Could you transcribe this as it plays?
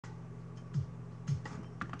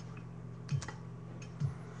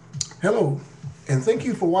Hello, and thank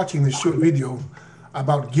you for watching this short video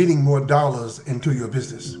about getting more dollars into your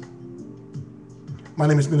business. My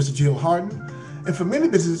name is Minister Jill Harden, and for many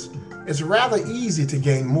businesses, it's rather easy to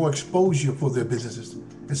gain more exposure for their businesses,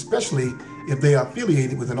 especially if they are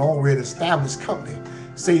affiliated with an already established company,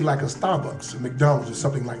 say like a Starbucks, or McDonald's, or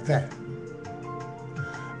something like that.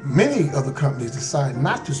 Many other companies decide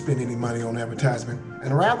not to spend any money on advertisement,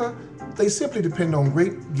 and rather, they simply depend on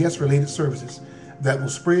great guest-related services that will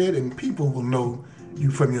spread and people will know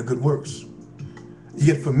you from your good works.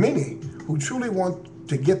 Yet for many who truly want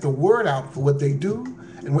to get the word out for what they do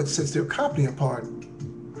and what sets their company apart,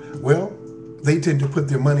 well, they tend to put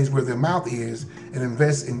their monies where their mouth is and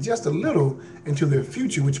invest in just a little into their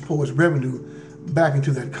future, which pours revenue back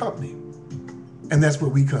into that company. And that's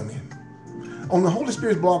where we come in. On the Holy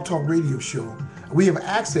Spirit's Blog Talk radio show, we have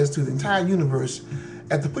access to the entire universe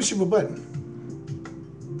at the push of a button.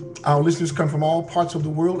 Our listeners come from all parts of the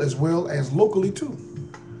world as well as locally too.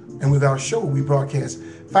 And with our show, we broadcast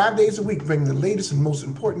 5 days a week, bringing the latest and most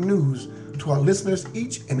important news to our listeners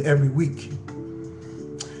each and every week.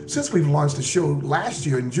 Since we've launched the show last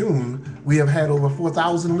year in June, we have had over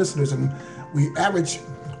 4,000 listeners, and we average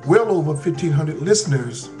well over 1,500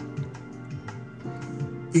 listeners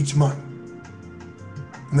each month.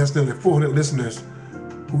 And that's nearly 400 listeners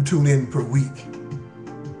who tune in per week.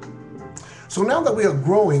 So now that we are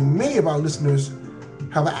growing, many of our listeners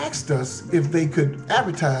have asked us if they could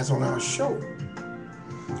advertise on our show.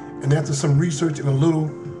 And after some research and a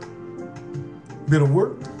little bit of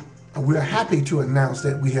work, we are happy to announce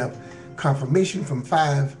that we have confirmation from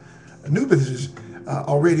 5 new businesses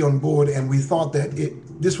already on board, and we thought that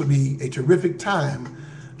this would be a terrific time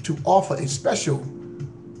to offer a special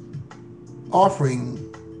offering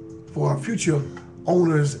for our future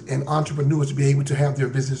owners and entrepreneurs to be able to have their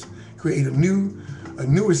business create a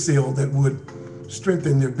newer sale that would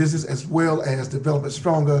strengthen their business as well as develop a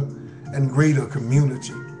stronger and greater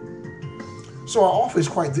community. So our offer is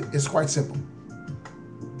quite simple.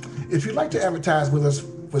 If you'd like to advertise with us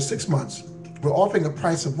for 6 months, we're offering a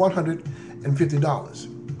price of $150,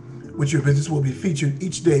 which your business will be featured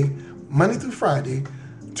each day, Monday through Friday,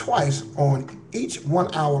 twice on each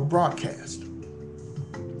 1-hour broadcast.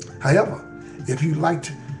 However, if you'd like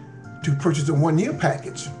to purchase a 1-year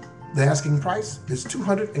package, the asking price is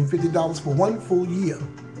 $250 for 1 full year.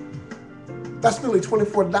 That's nearly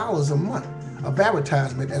 $24 a month of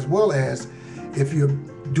advertisement, as well as if you're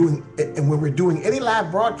doing, and when we're doing any live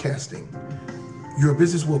broadcasting, your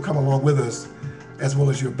business will come along with us, as well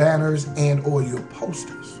as your banners and or your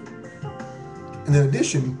posters. And in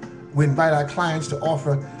addition, we invite our clients to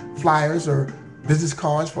offer flyers or business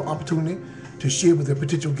cards for opportunity to share with their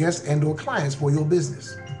potential guests and or clients for your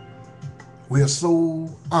business. We are so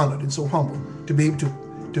honored and so humbled to be able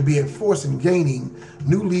to be a force in gaining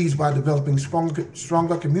new leads by developing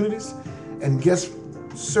stronger communities and guest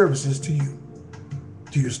services to you,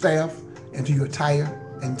 to your staff, and to your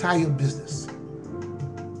entire business.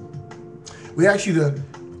 We ask you to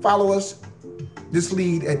follow us, this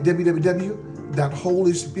lead, at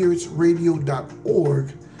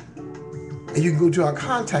www.holyspiritsradio.org, and you can go to our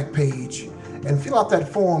contact page and fill out that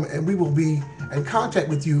form, and we will be in contact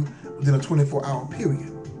with you within a 24-hour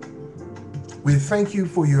period. We thank you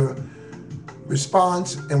for your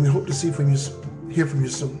response, and we hope to hear from you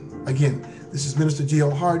soon. Again, this is Minister Jill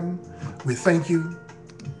Harden. We thank you,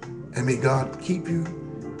 and may God keep you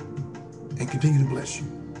and continue to bless you.